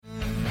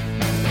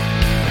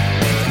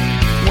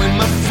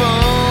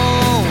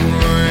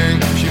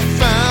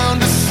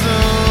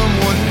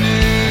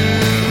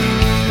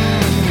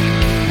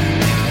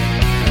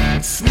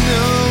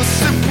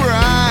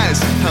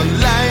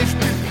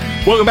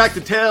Welcome back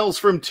to Tales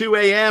from 2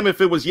 a.m.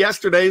 if it was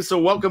yesterday, so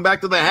welcome back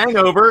to The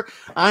Hangover.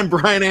 I'm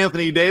Brian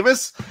Anthony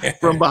Davis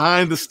from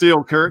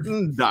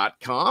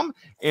BehindTheSteelCurtain.com,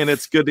 and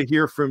it's good to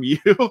hear from you.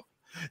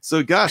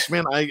 So, gosh,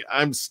 man,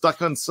 I'm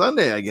stuck on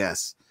Sunday, I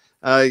guess.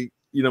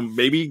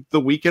 Maybe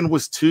the weekend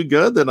was too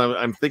good that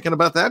I'm thinking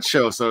about that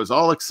show, so I was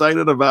all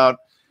excited about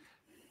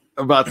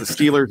the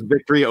Steelers'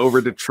 victory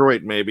over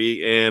Detroit,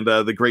 maybe, and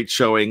the great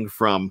showing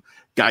from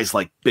guys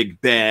like Big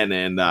Ben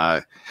and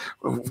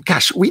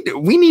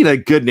we need a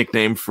good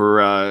nickname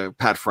for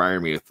Pat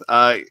Freiermuth.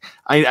 I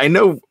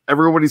know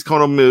everybody's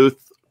calling him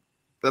Muth.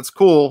 That's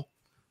cool,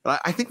 but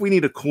I think we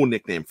need a cool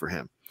nickname for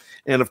him.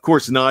 And of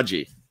course,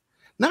 Najee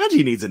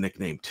needs a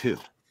nickname too.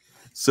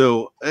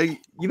 So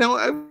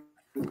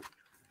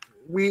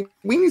we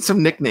need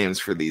some nicknames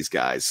for these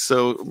guys.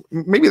 So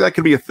maybe that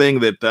could be a thing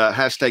that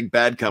hashtag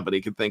Bad Company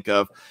could think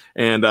of,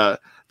 and the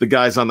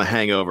guys on The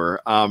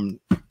Hangover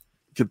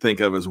could think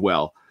of as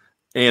well,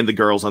 and the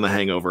girls on The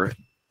Hangover.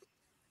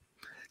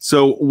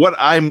 So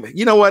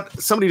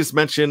somebody just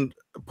mentioned,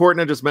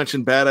 Portner just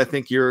mentioned, Bad, I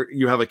think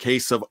you have a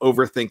case of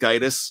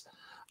overthinkitis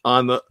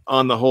on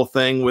the whole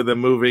thing with him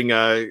moving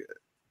him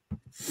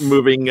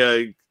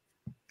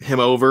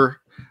over.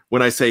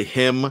 When I say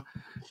him,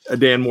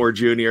 Dan Moore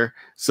Jr.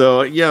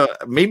 So yeah,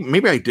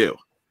 maybe I do.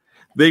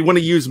 They want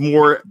to use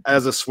more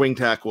as a swing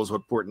tackle, is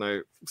what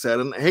Portnoy said.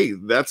 And hey,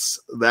 that's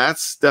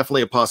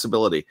definitely a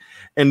possibility.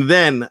 And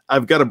then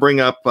I've got to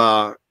bring up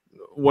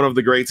one of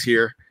the greats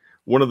here,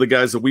 one of the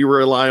guys that we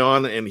rely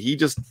on, and he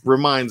just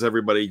reminds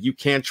everybody, you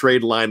can't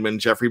trade linemen.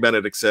 Jeffrey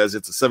Benedict says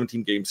it's a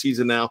 17-game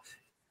season now.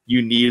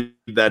 You need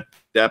that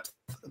depth.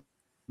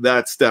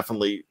 That's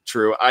definitely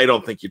true. I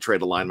don't think you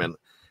trade a lineman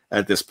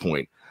at this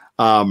point.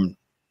 You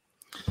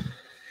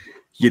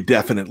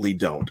definitely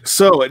don't.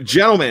 So,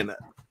 gentlemen,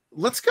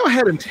 let's go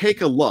ahead and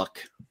take a look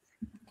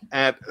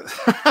at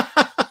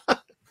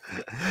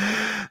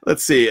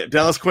let's see.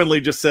 Dallas Quinley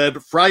just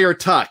said Friar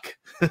Tuck.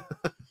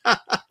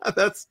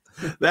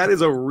 That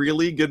is a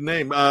really good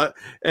name.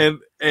 And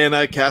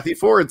Kathy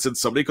Ford said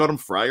somebody called him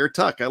Friar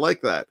Tuck. I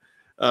like that.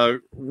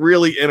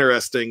 Really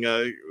interesting.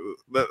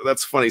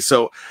 That's funny.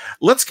 So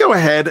let's go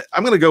ahead.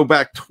 I'm going to go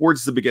back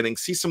towards the beginning,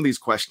 see some of these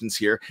questions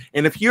here.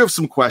 And if you have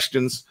some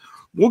questions,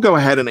 we'll go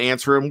ahead and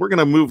answer them. We're going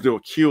to move to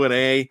a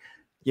Q&A.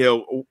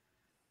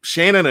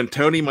 Shannon and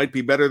Tony might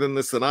be better than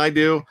this than I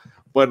do,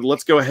 but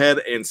let's go ahead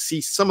and see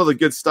some of the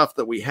good stuff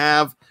that we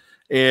have,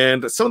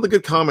 and some of the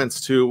good comments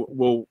too.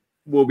 We'll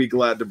be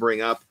glad to bring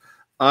up.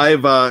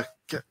 My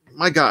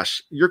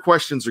gosh, your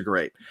questions are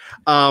great.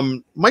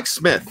 Mike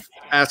Smith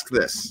asked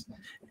this: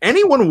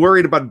 anyone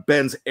worried about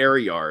Ben's air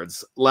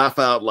yards? Laugh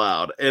out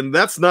loud. And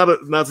that's not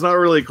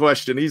really a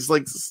question.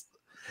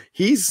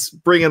 He's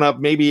bringing up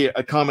maybe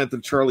a comment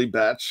that Charlie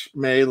Batch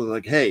made,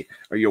 like, hey,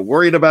 are you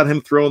worried about him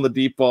throwing the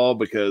deep ball?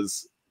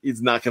 Because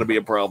it's not going to be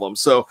a problem.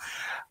 So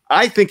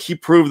I think he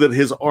proved that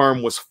his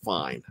arm was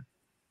fine.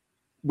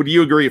 Would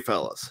you agree,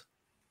 fellas?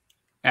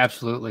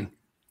 Absolutely.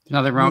 There's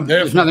nothing wrong.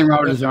 There's nothing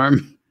wrong with his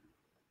arm.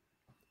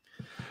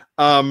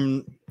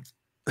 You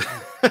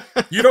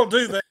don't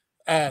do that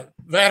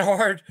that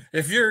hard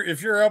if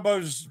your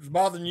elbow's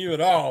bothering you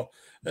at all.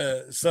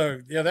 So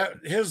yeah,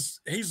 he's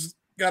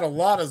got a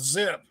lot of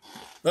zip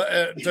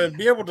to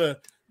be able to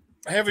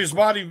have his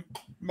body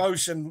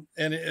motion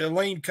and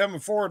lean coming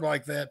forward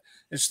like that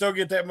and still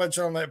get that much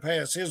on that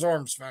pass. His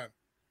arm's fine.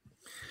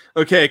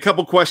 Okay, a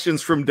couple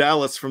questions from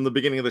Dallas from the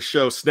beginning of the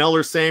show. Snell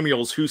or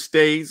Samuels, who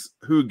stays,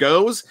 who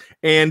goes,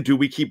 and do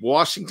we keep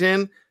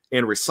Washington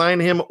and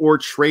resign him or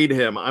trade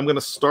him? I'm going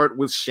to start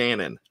with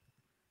Shannon.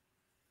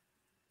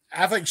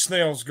 I think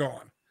Snell's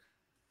gone.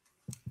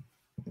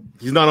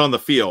 He's not on the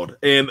field.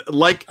 And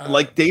like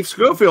Dave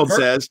Schofield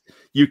says,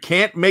 you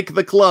can't make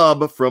the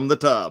club from the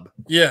tub.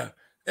 Yeah.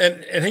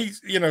 And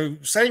he's,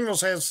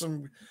 Samuels has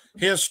some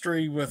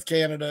history with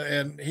Canada,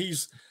 and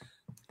he's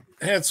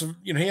had some,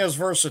 he has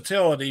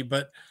versatility,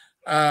 but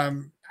I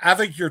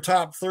think your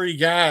top three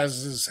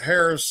guys is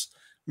Harris,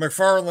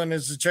 McFarland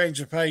is a change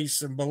of pace,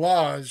 and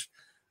Ballage,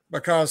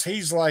 because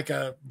he's like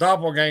a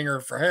doppelganger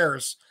for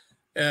Harris,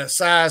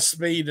 size,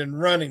 speed, and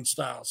running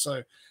style.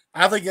 So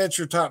I think that's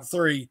your top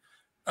three.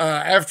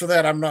 After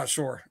that, I'm not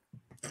sure.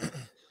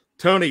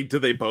 Tony, do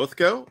they both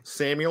go,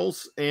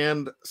 Samuels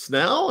and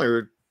Snell,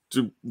 or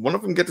do one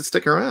of them get to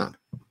stick around?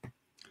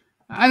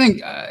 I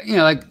think,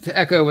 like to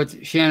echo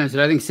what Shannon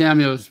said, I think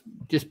Samuels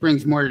just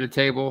brings more to the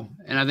table,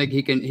 and I think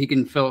he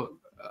can fill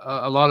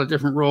a lot of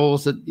different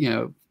roles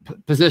that,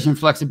 position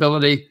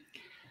flexibility,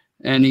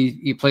 and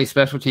he plays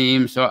special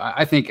teams. So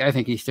I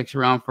think he sticks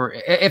around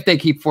if they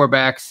keep four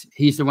backs,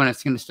 he's the one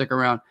that's going to stick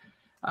around.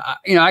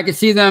 I could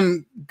see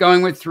them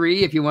going with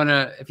three if you want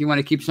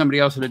to keep somebody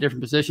else at a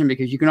different position,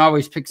 because you can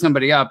always pick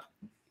somebody up,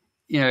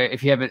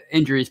 if you have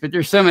injuries. But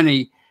there's so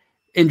many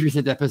injuries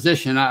at that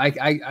position.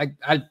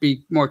 I'd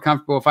be more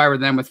comfortable if I were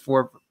them with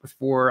four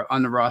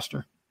on the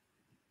roster.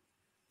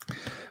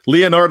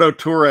 Leonardo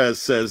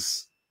Torres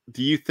says,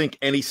 do you think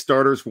any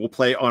starters will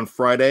play on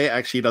Friday?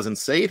 Actually, he doesn't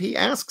say it. He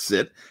asks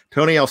it.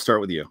 Tony, I'll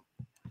start with you.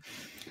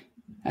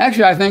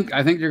 Actually, I think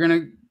they're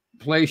going to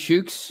play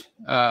Shooks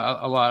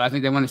a lot. I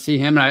think they want to see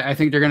him, and I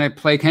think they're going to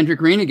play Kendrick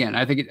Green again.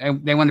 I think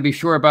they want to be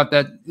sure about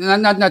that.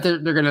 Not that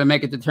they're going to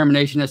make a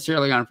determination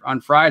necessarily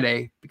on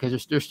Friday,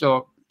 because there's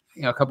still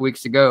a couple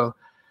weeks to go.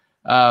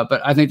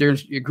 But I think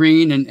there's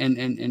Green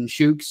and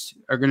Shooks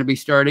are going to be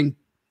starting.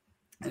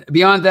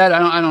 Beyond that,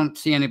 I don't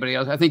see anybody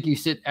else. I think you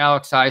sit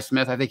Alex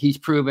Highsmith. I think he's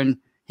proven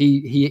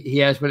he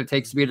has what it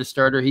takes to be a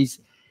starter. He's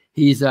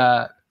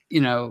the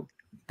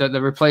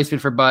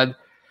replacement for Bud.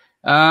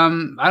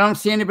 I don't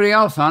see anybody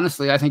else,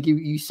 honestly. I think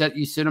you sit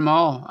them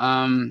all.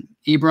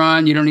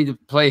 Ebron, you don't need to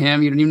play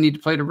him. You don't even need to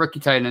play the rookie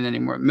tight end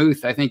anymore.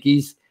 Muth, I think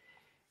you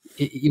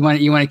want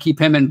to keep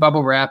him in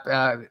bubble wrap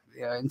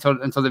until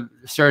the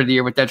start of the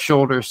year with that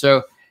shoulder.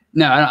 So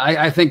no,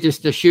 I think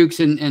just the Shooks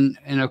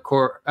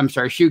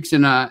Shooks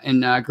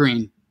and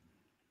Green.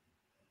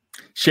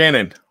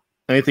 Shannon,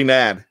 anything to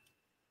add?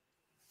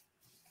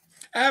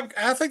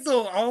 I think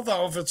all the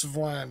offensive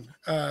line,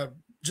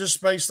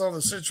 just based on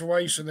the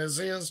situation as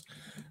is,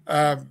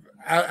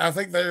 I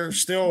think they're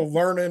still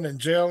learning and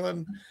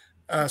gelling.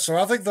 So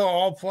I think they'll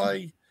all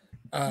play.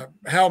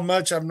 How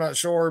much, I'm not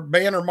sure.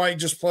 Banner might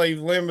just play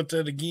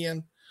limited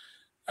again.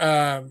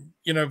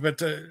 But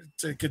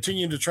to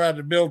continue to try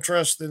to build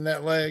trust in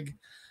that leg,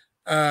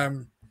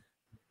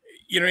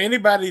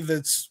 anybody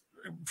that's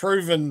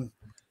proven,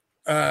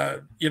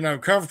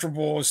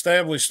 comfortable,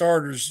 established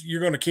starters, you're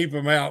going to keep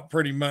them out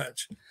pretty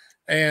much.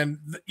 And,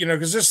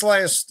 because this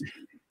last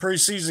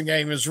preseason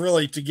game is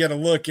really to get a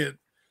look at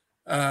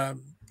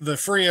the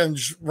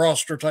fringe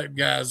roster type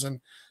guys and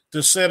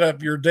to set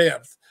up your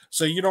depth.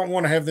 So you don't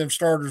want to have them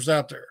starters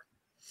out there.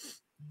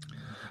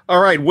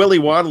 All right, Willie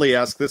Wadley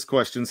asked this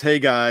question. Hey,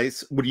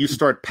 guys, would you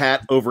start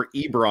Pat over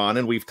Ebron?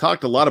 And we've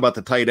talked a lot about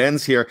the tight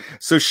ends here.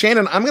 So,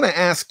 Shannon, I'm going to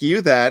ask you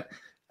that.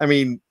 I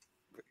mean,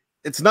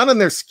 it's not in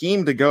their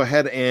scheme to go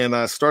ahead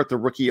and start the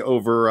rookie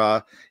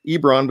over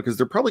Ebron, because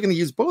they're probably going to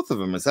use both of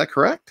them. Is that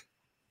correct?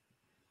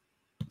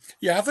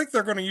 Yeah, I think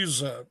they're going to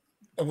use a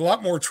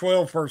lot more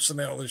 12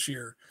 personnel this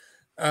year.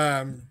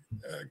 Of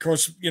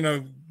course,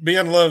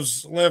 Ben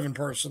loves 11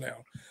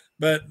 personnel.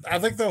 But I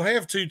think they'll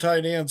have two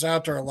tight ends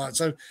out there a lot.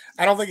 So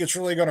I don't think it's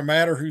really going to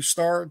matter who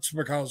starts,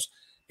 because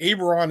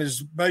Ebron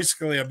is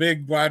basically a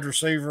big wide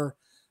receiver,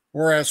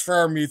 whereas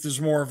Freiermuth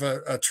is more of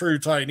a true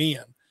tight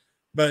end.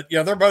 But,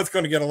 yeah, they're both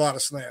going to get a lot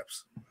of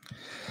snaps.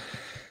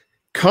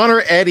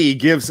 Connor Eddy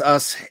gives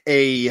us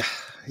a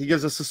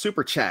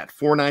super chat,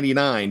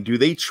 $4.99. Do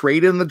they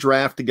trade in the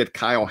draft to get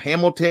Kyle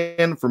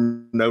Hamilton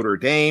from Notre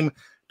Dame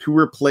to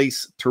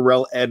replace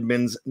Terrell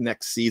Edmunds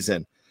next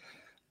season?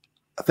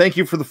 Thank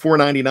you for the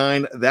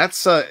 $4.99.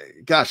 That's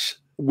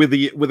with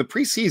the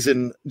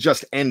preseason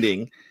just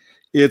ending,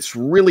 it's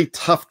really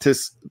tough to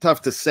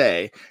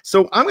say.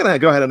 So I'm going to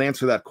go ahead and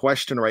answer that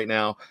question right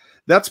now.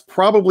 That's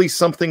probably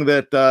something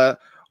that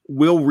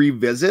we'll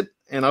revisit,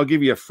 and I'll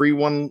give you a free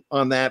one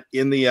on that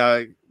in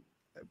the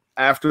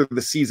after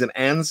the season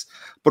ends.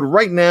 But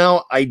right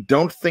now, I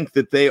don't think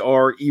that they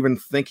are even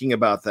thinking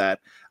about that.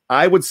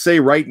 I would say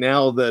right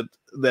now that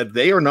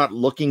they are not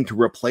looking to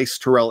replace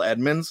Terrell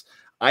Edmunds.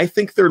 I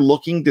think they're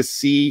looking to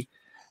see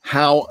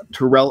how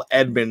Terrell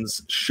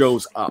Edmunds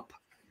shows up.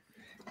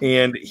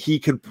 And you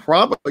could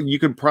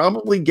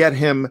probably get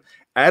him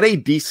at a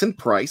decent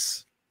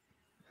price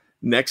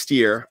next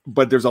year,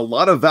 but there's a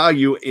lot of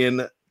value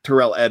in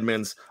Terrell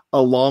Edmunds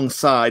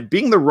alongside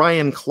being the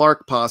Ryan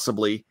Clark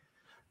possibly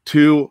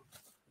to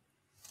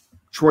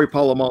Troy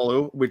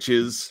Polamalu, which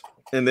is,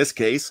 in this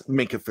case,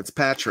 Minkah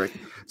Fitzpatrick.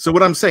 So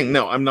what I'm saying,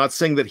 no, I'm not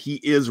saying that he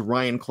is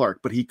Ryan Clark,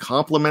 but he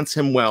complements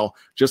him well,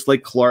 just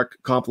like Clark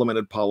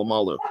complemented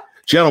Polamalu.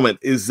 Gentlemen,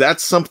 is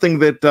that something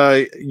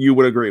that you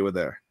would agree with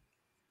there?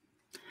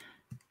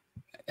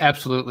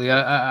 Absolutely.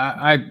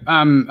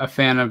 I'm a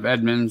fan of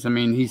Edmunds. I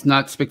mean, he's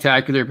not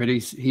spectacular, but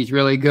he's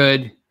really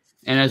good.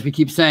 And as we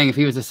keep saying, if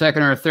he was a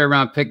second or a third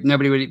round pick,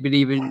 nobody would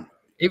even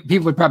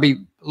people would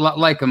probably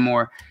like him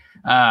more.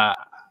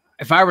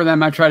 If I were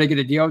them, I'd try to get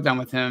a deal done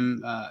with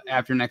him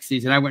after next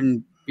season. I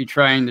wouldn't be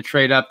trying to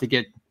trade up to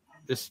get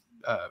this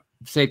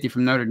safety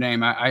from Notre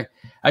Dame. I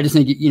just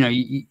think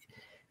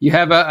you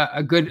have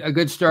a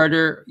good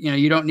starter.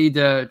 You don't need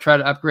to try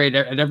to upgrade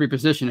at every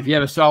position. If you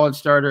have a solid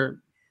starter,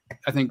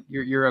 I think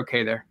you're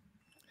okay there.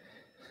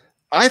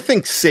 I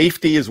think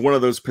safety is one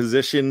of those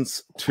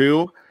positions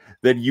too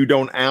that you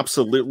don't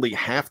absolutely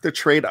have to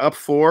trade up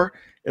for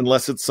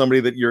unless it's somebody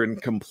that you're in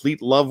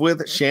complete love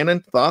with.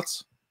 Shannon,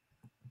 thoughts?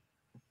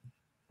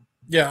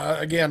 Yeah,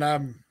 again,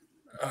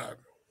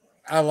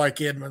 I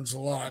like Edmunds a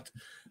lot.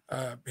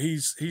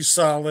 He's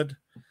solid.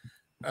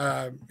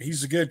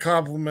 He's a good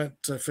compliment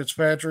to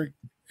Fitzpatrick,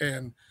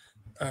 and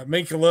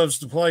Minkah loves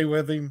to play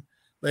with him.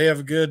 They have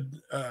a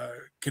good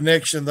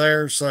connection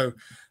there. So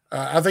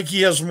I think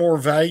he has more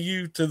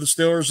value to the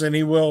Steelers than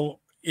he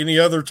will any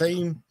other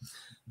team.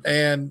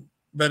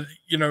 But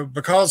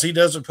because he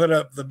doesn't put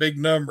up the big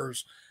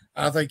numbers,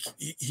 I think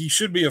he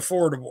should be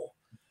affordable.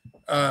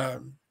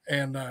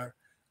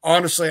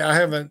 Honestly, I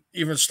haven't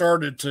even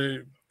started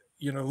to,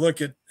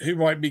 look at who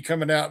might be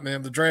coming out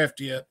in the draft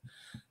yet.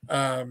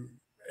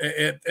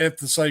 at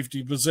the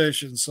safety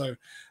position. So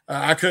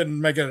I couldn't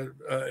make an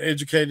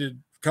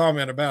educated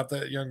comment about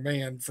that young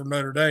man from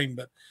Notre Dame,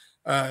 but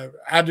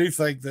I do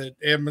think that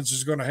Edmonds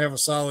is going to have a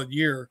solid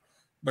year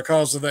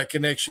because of that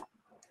connection.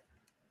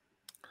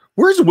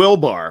 Where's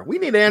Wilbar? We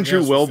need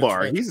Andrew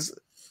Wilbar. He's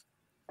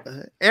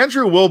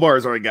Andrew Wilbar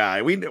is our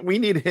guy. We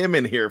need him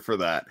in here for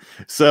that.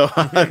 So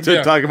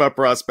to talk about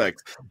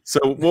prospects.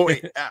 So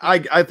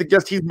I think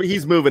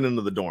he's moving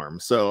into the dorm.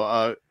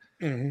 So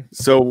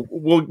so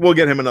we'll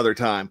get him another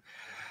time.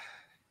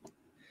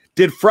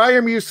 Did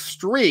Freiermuth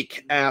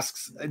streak?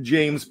 Asks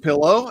James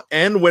Pillow.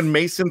 And when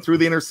Mason threw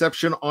the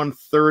interception on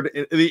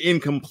the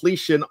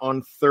incompletion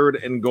on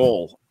 3rd and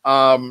goal.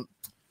 Do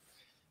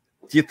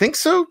you think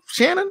so,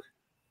 Shannon?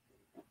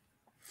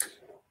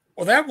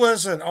 Well, that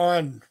wasn't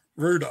on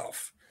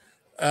Rudolph.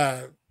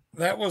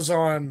 That was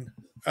on,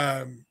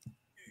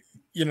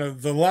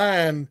 the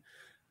line.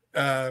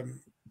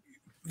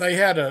 They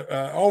had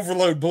a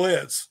overload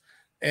blitz,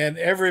 and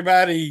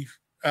everybody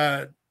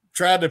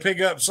tried to pick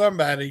up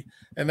somebody,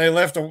 and they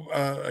left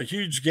a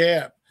huge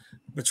gap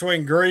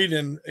between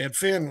Green and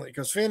Finley,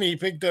 because Finney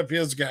picked up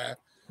his guy,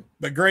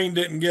 but Green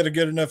didn't get a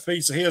good enough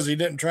piece of his. He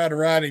didn't try to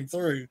ride him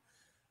through.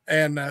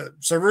 And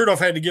so Rudolph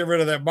had to get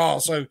rid of that ball.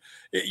 So,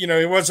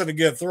 it wasn't a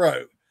good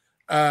throw.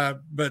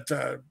 But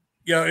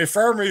if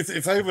Freiermuth,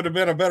 if they would have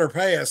been a better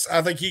pass,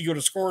 I think he would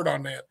have scored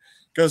on that,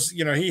 because,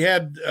 he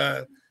had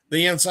the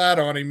inside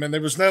on him, and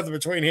there was nothing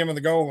between him and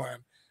the goal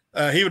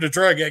line. He would have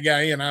drug that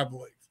guy in, I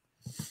believe.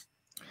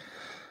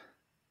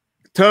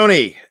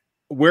 Tony,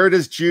 where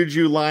does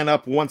Juju line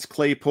up once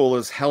Claypool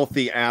is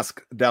healthy?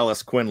 Ask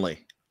Dallas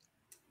Quinley.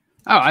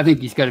 Oh, I think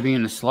he's got to be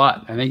in the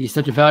slot. I think he's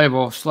such a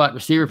valuable slot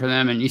receiver for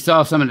them. And you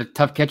saw some of the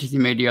tough catches he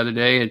made the other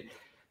day. And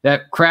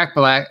that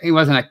crackback, he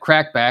wasn't a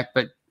crackback,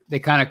 but they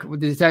kind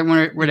of, is that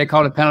one where they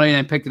called a penalty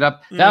and picked it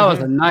up? That was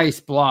a nice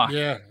block.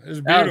 Yeah, it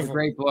was beautiful. That was a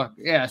great block.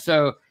 Yeah,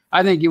 so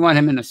I think you want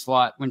him in the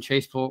slot when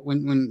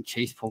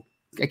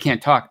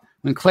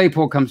when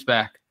Claypool comes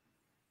back.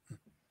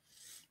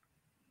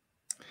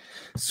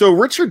 So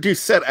Richard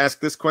Doucette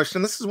asked this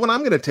question. This is what I'm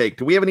going to take.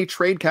 Do we have any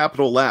trade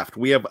capital left?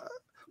 We have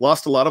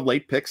lost a lot of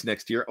late picks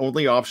next year.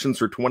 Only options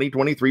for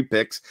 2023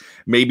 picks,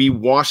 maybe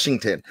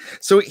Washington.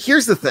 So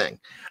here's the thing.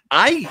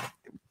 I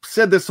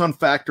said this on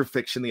Fact or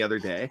Fiction the other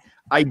day.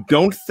 I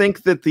don't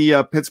think that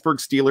the Pittsburgh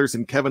Steelers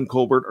and Kevin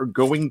Colbert are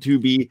going to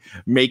be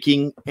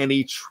making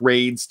any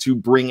trades to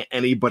bring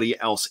anybody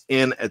else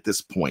in at this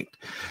point.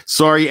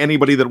 Sorry,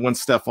 anybody that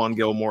wants Stephon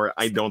Gilmore.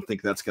 I don't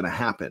think that's going to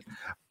happen.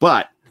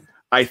 But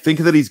I think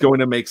that he's going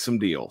to make some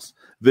deals.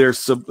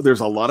 There's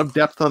a lot of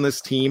depth on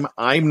this team.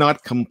 I'm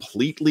not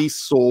completely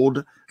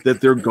sold that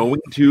they're going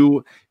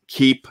to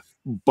keep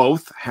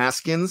both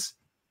Haskins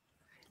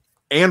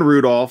and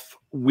Rudolph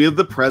with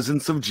the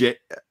presence of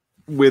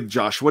with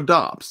Joshua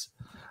Dobbs.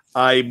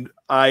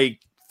 I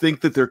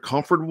think that they're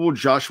comfortable with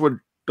Joshua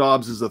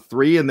Dobbs as a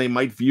 3, and they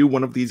might view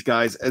one of these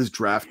guys as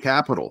draft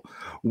capital.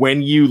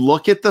 When you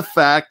look at the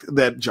fact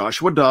that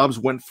Joshua Dobbs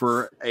went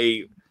for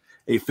a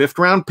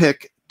 5th-round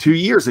pick 2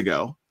 years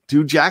ago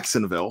to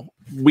Jacksonville,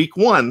 week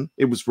 1,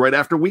 it was right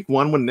after week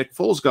 1 when Nick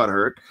Foles got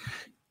hurt.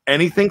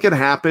 Anything could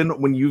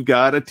happen when you've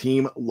got a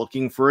team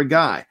looking for a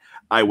guy.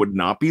 I would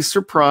not be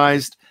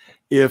surprised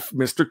if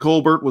Mr.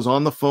 Colbert was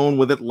on the phone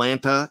with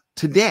Atlanta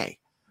today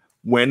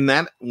when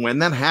that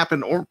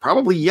happened, or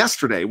probably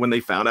yesterday when they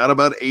found out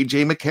about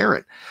AJ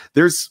McCarron.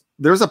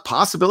 There's a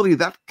possibility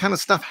that kind of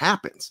stuff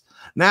happens.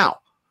 Now,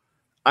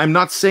 I'm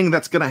not saying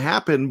that's going to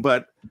happen,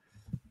 but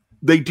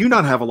they do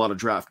not have a lot of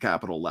draft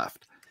capital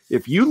left.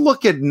 If you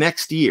look at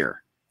next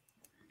year,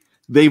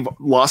 they've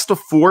lost a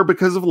 4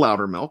 because of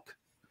Loudermilk.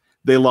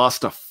 They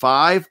lost a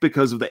 5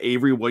 because of the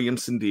Avery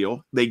Williamson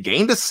deal. They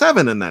gained a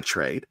 7 in that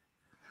trade.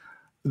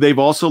 They've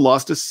also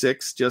lost a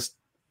 6 just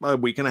a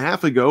week and a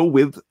half ago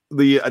with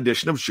the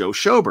addition of Joe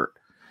Schobert.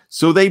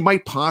 So they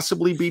might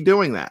possibly be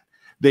doing that.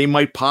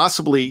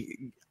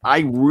 I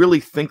really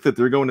think that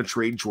they're going to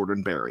trade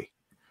Jordan Berry.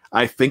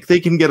 I think they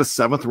can get a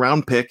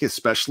 7th-round pick,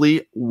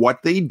 especially what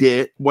he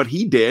did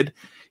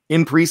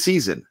in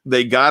preseason.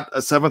 They got a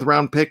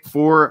 7th-round pick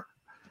for,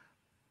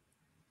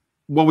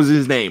 what was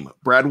his name?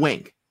 Brad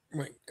Wing.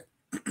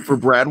 For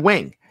Brad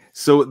Wing.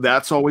 So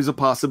that's always a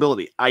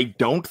possibility. I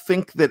don't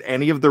think that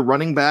any of the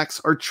running backs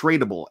are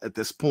tradable at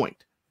this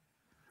point.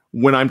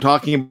 When I'm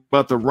talking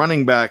about the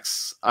running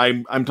backs,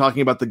 I'm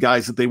talking about the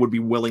guys that they would be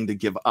willing to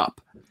give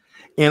up.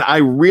 And I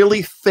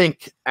really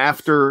think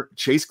after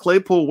Chase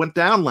Claypool went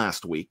down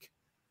last week,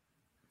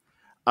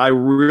 I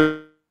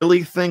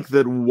really think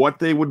that what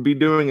they would be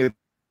doing at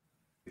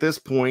this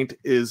point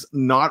is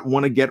not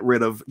want to get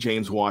rid of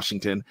James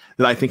Washington,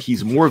 that I think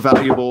he's more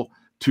valuable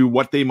to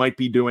what they might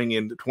be doing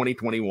in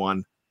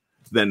 2021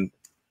 than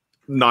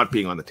not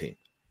being on the team.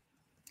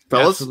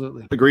 Fellas,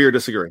 absolutely. Agree or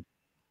disagree?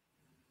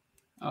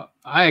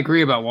 I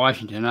agree about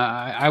Washington.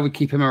 I would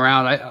keep him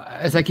around.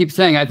 As I keep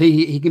saying, I think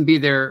he can be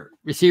their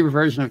receiver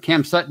version of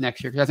Cam Sutton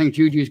next year, because I think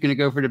Juju is going to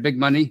go for the big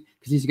money,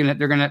 because there's going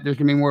to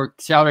be more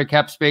salary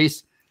cap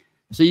space.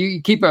 So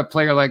you keep a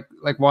player like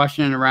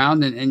Washington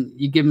around, and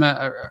you give him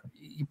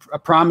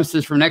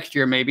promises for next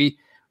year. Maybe,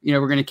 you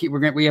know,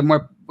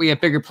 we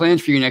have bigger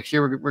plans for you next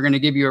year. We're going to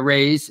give you a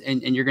raise,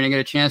 and you're going to get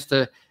a chance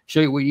to show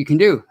you what you can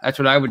do. That's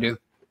what I would do.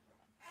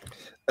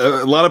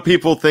 A lot of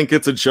people think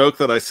it's a joke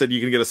that I said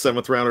you can get a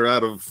 7th rounder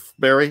out of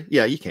Barry.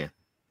 Yeah, you can.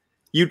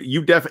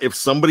 You definitely, if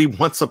somebody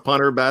wants a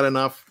punter bad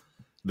enough,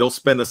 they'll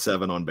spend a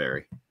 7 on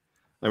Barry.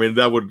 I mean,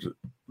 that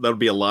would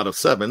be a lot of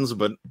 7s,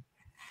 but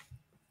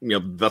you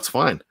know, that's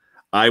fine.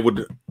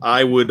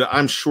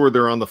 I'm sure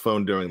they're on the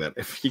phone doing that.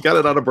 If you got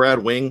it out of Brad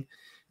Wing,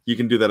 you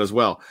can do that as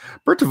well.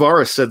 Bert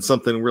Tavares said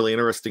something really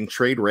interesting.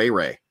 Trade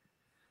Ray.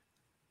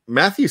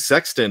 Matthew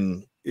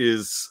Sexton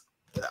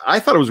I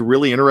thought it was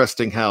really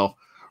interesting how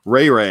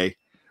Ray,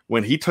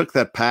 when he took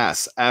that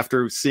pass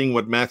after seeing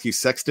what Matthew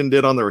Sexton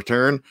did on the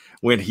return,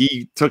 when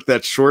he took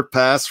that short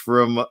pass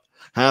from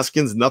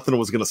Haskins, nothing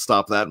was going to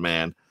stop that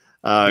man.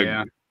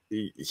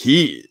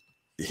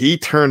 He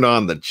turned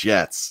on the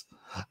Jets.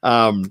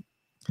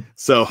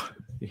 So,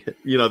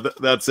 you know,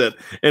 that's it.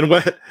 And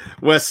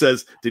Wes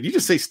says, did you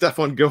just say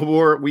Stephon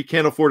Gilmore? We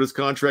can't afford his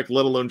contract,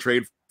 let alone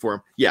trade for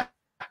him. Yeah,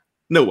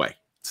 no way.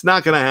 It's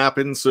not going to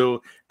happen.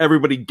 So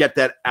everybody get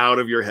that out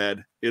of your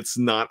head. It's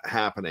not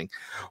happening.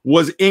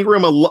 Was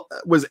Ingram a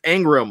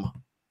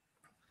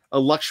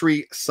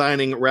luxury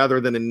signing rather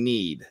than a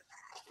need?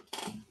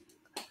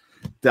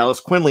 Dallas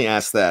Quinley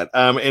asked that.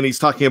 And he's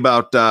talking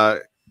about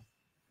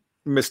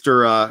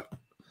Mr.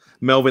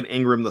 Melvin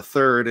Ingram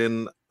III,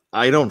 and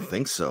I don't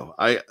think so.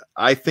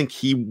 I think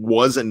he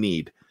was a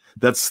need.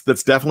 That's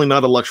definitely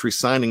not a luxury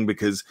signing,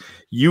 because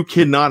you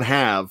cannot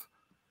have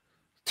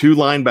 2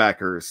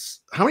 linebackers.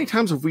 How many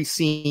times have we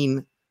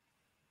seen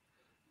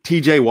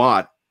TJ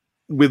Watt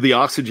with the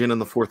oxygen in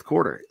the 4th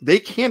quarter? They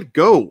can't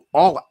go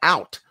all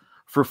out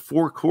for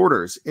 4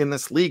 quarters in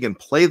this league and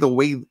play the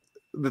way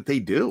that they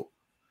do.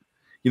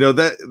 You know,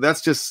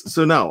 that's just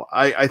so. No,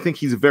 I think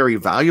he's very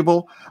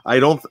valuable.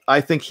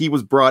 I think he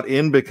was brought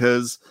in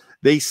because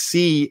they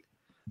see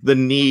the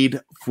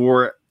need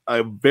for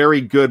a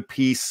very good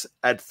piece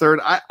at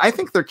 3rd. I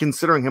think they're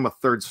considering him a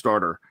 3rd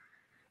starter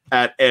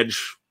at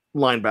edge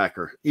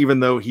linebacker,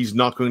 even though he's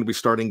not going to be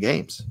starting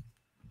games.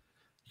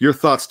 Your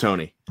thoughts,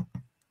 Tony?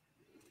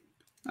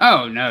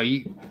 Oh no,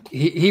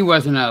 he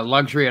wasn't a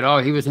luxury at all.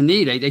 He was a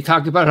need. They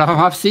talked about it all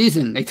off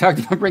season. They talked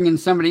about bringing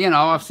somebody in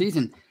all off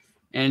season.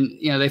 And,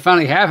 you know, they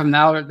finally have him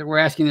now that we're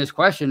asking this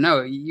question.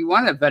 No, you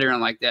want a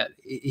veteran like that.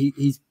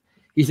 He's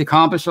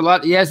accomplished a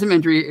lot. He has some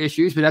injury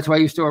issues, but that's why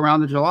he's still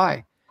around in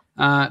July.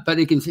 But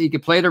he can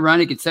play the run.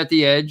 He can set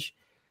the edge.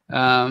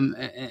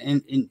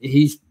 And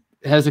he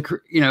has a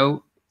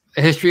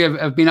history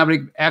of being able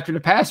to after the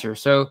passer.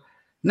 So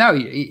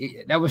no,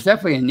 that was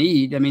definitely a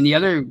need. I mean, the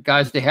other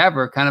guys they have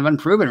are kind of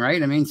unproven,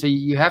 right? I mean, so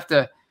you have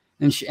to,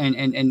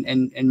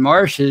 and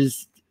Marsh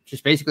is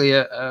just basically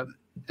a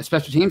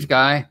special teams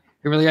guy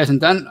who really hasn't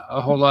done a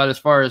whole lot as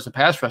far as the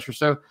pass rusher.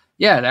 So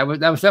yeah, that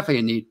was definitely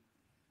a need.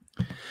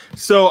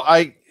 So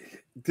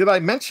did I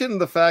mention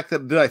the fact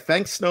that, did I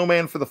thank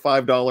Snowman for the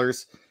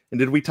 $5? And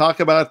did we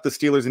talk about the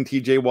Steelers and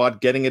TJ Watt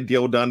getting a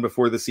deal done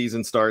before the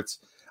season starts?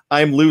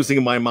 I'm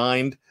losing my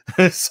mind.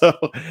 So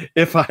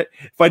if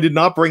I did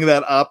not bring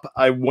that up,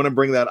 I want to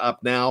bring that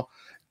up now.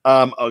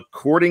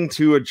 According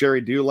to a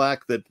Jerry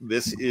Dulac, that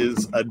this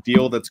is a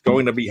deal that's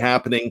going to be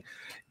happening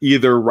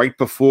either right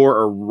before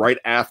or right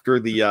after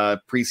the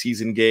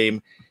preseason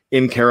game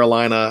in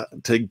Carolina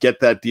to get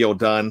that deal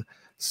done.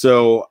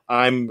 So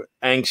I'm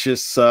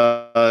anxious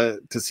to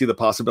see the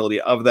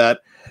possibility of that.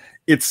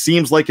 It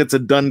seems like it's a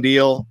done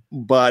deal,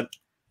 but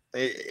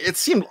it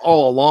seemed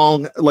all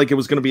along like it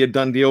was going to be a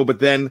done deal. But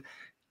then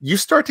you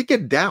start to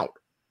get doubt.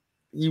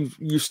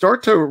 You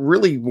start to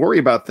really worry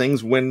about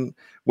things when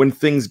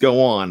things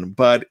go on.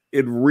 But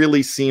it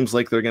really seems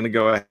like they're going to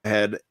go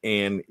ahead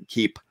and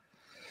keep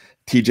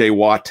TJ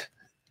Watt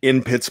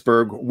in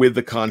Pittsburgh with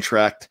the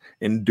contract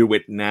and do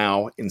it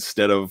now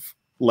instead of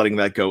letting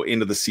that go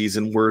into the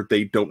season where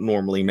they don't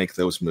normally make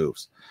those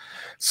moves.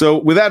 So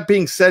with that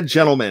being said,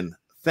 gentlemen,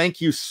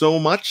 thank you so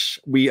much.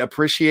 We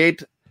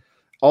appreciate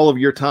all of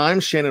your time,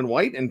 Shannon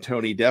White and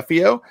Tony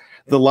Defeo.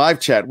 The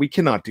live chat, we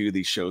cannot do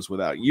these shows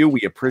without you.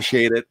 We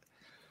appreciate it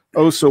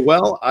oh so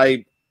well.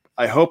 I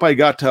hope I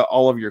got to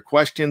all of your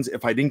questions.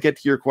 If I didn't get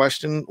to your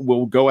question,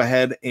 we'll go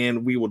ahead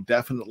and we will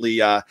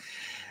definitely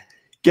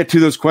get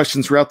to those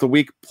questions throughout the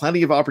week.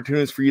 Plenty of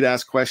opportunities for you to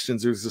ask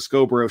questions. There's the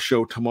Scobro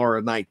show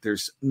tomorrow night.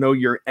 There's Know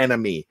Your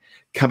Enemy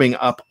coming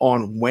up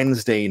on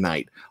Wednesday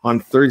night. On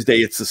Thursday,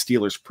 it's the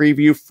Steelers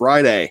preview.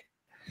 Friday.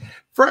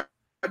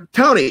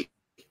 Tony,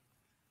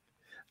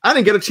 I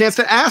didn't get a chance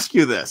to ask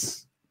you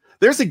this.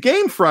 There's a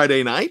game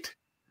Friday night.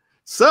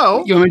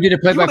 So you want me to do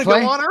the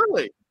play-by-play? Go on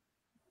early.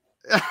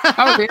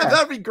 Oh, yeah.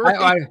 That'd be great.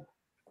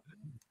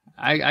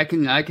 I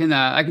can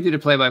do the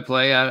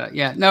play-by-play.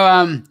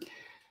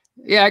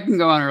 Yeah, I can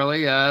go on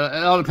early. It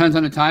all depends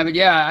on the time, but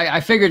yeah, I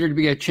figured there'd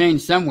be a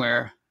change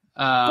somewhere.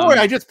 Boy,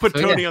 I just put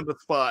Tony on the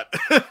spot.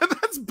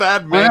 That's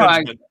bad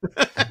management.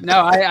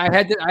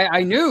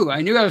 I knew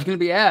I was going to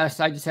be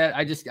asked. I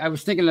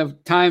was thinking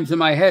of times in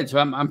my head, so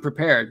I'm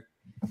prepared.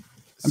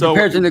 I'm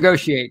prepared to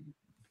negotiate.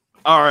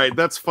 All right,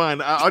 that's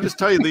fine. I'll just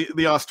tell you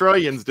the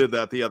Australians did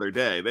that the other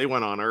day. They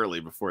went on early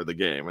before the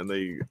game, and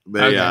they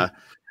Okay.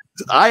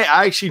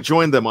 I actually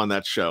joined them on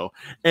that show.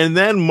 And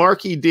then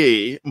Mark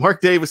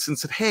Davison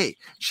said, "Hey,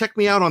 check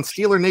me out on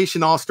Steeler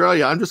Nation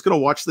Australia. I'm just going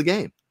to watch the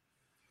game."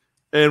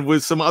 And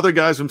with some other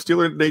guys from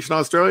Steeler Nation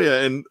Australia,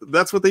 and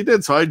that's what they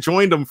did. So I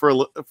joined them for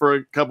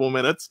a couple of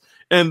minutes,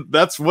 and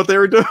that's what they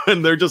were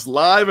doing. They're just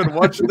live and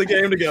watching the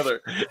game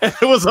together, and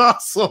it was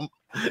awesome.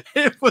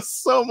 It was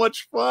so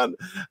much fun.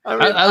 I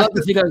mean, I love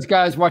to see those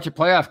guys watch a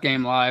playoff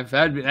game live.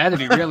 That'd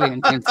be really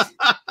intense.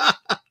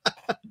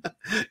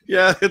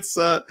 Yeah, it's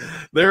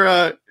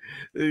they're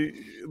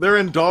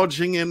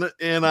indulging in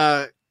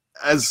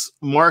as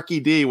Marky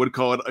D would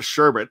call it, a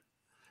sherbet,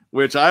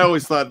 which I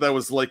always thought that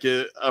was like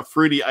a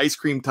fruity ice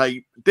cream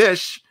type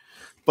dish,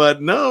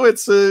 but no,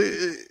 it's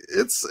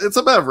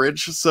a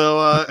beverage.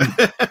 So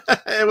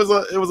it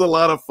was a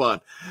lot of fun.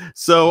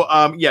 So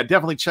yeah,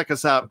 definitely check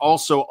us out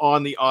also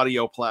on the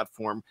audio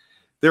platform.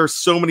 There are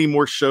so many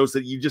more shows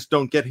that you just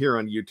don't get here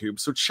on YouTube.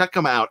 So check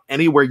them out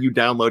anywhere you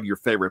download your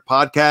favorite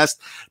podcast.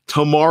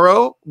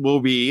 Tomorrow will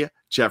be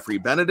Jeffrey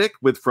Benedict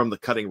with From the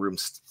Cutting Room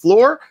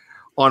Floor.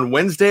 On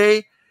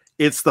Wednesday,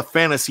 it's the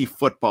Fantasy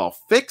Football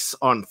Fix.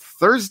 On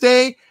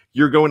Thursday,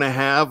 you're going to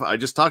have, I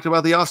just talked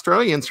about the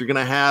Australians, you're going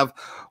to have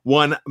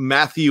one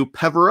Matthew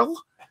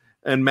Peveril,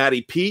 and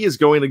Matty P is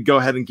going to go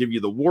ahead and give you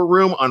the War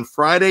Room. On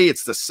Friday,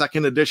 it's the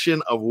second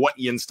edition of What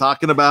Yin's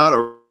Talking About,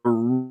 a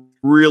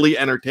really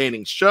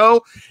entertaining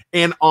show.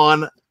 And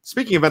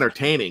speaking of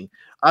entertaining,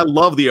 I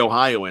love the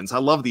Ohioans. I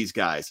love these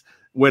guys.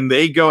 When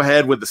they go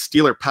ahead with the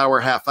Steeler Power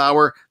Half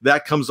Hour,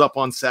 that comes up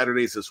on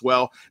Saturdays as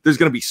well. There's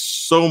going to be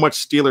so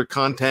much Steeler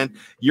content.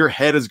 Your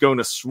head is going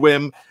to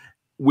swim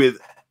with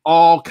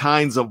all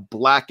kinds of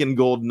black and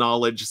gold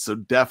knowledge. So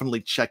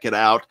definitely check it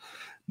out.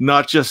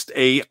 Not just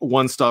a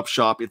one-stop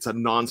shop. It's a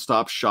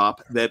non-stop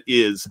shop that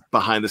is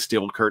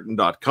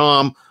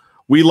BehindTheSteelCurtain.com.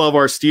 We love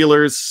our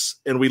Steelers,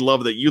 and we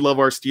love that you love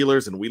our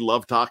Steelers, and we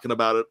love talking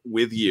about it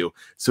with you.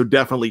 So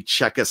definitely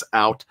check us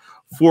out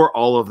for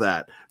all of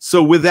that.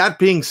 So with that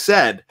being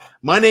said,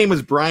 my name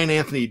is Brian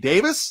Anthony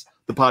Davis,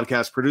 the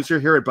podcast producer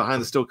here at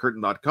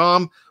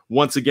BehindTheSteelCurtain.com.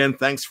 Once again,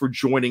 thanks for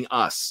joining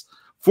us.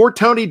 For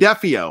Tony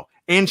Defio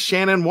and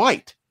Shannon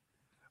White,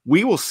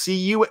 we will see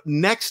you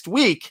next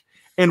week.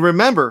 And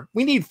remember,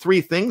 we need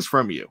 3 things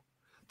from you.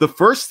 The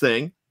first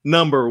thing,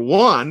 number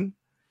 1,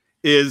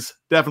 is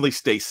definitely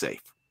stay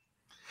safe.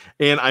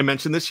 And I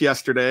mentioned this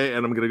yesterday,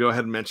 and I'm going to go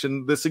ahead and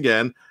mention this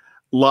again.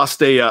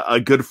 Lost a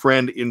good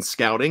friend in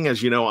scouting.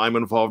 As you know, I'm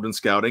involved in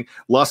scouting.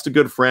 Lost a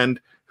good friend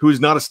who's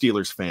not a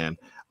Steelers fan.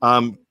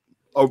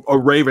 A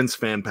Ravens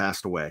fan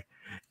passed away.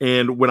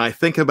 And when I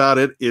think about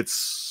it,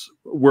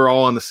 we're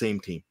all on the same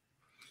team.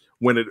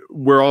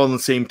 We're all on the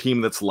same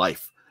team, that's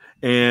life.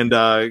 And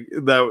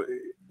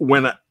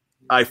when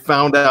I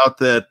found out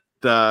that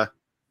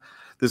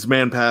this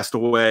man passed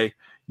away,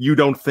 you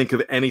don't think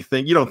of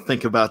anything. You don't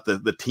think about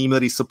the team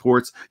that he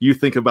supports. You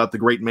think about the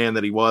great man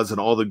that he was and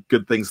all the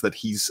good things that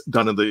he's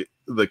done in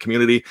the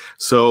community.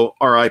 So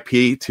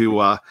RIP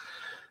to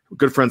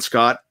good friend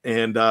Scott.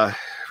 And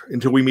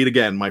until we meet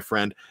again, my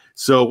friend.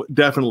 So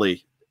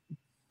definitely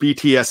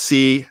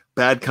BTSC,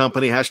 bad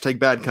company, hashtag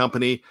bad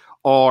company.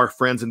 All our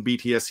friends in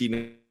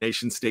BTSC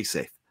Nation, stay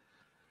safe.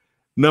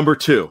 Number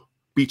 2,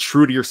 be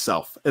true to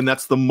yourself. And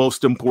that's the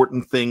most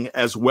important thing,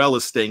 as well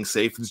as staying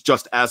safe. It's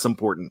just as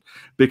important,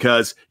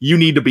 because you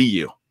need to be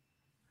you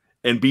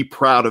and be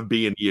proud of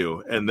being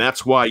you. And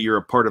that's why you're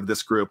a part of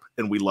this group,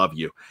 and we love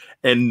you.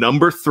 And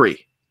number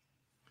 3,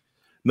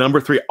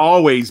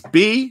 always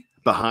be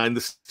behind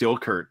the steel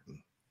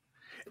curtain.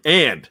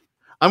 And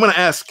I'm going to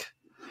ask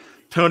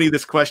Tony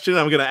this question.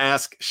 I'm going to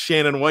ask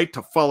Shannon White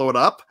to follow it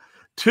up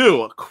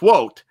to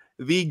quote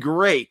the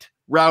great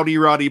Rowdy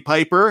Roddy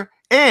Piper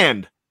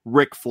and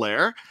Ric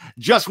Flair.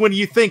 Just when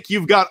you think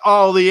you've got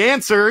all the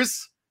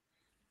answers,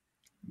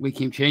 we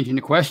keep changing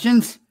the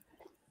questions.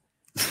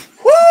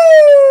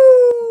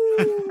 Woo!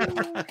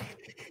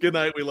 Good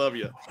night. We love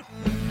you.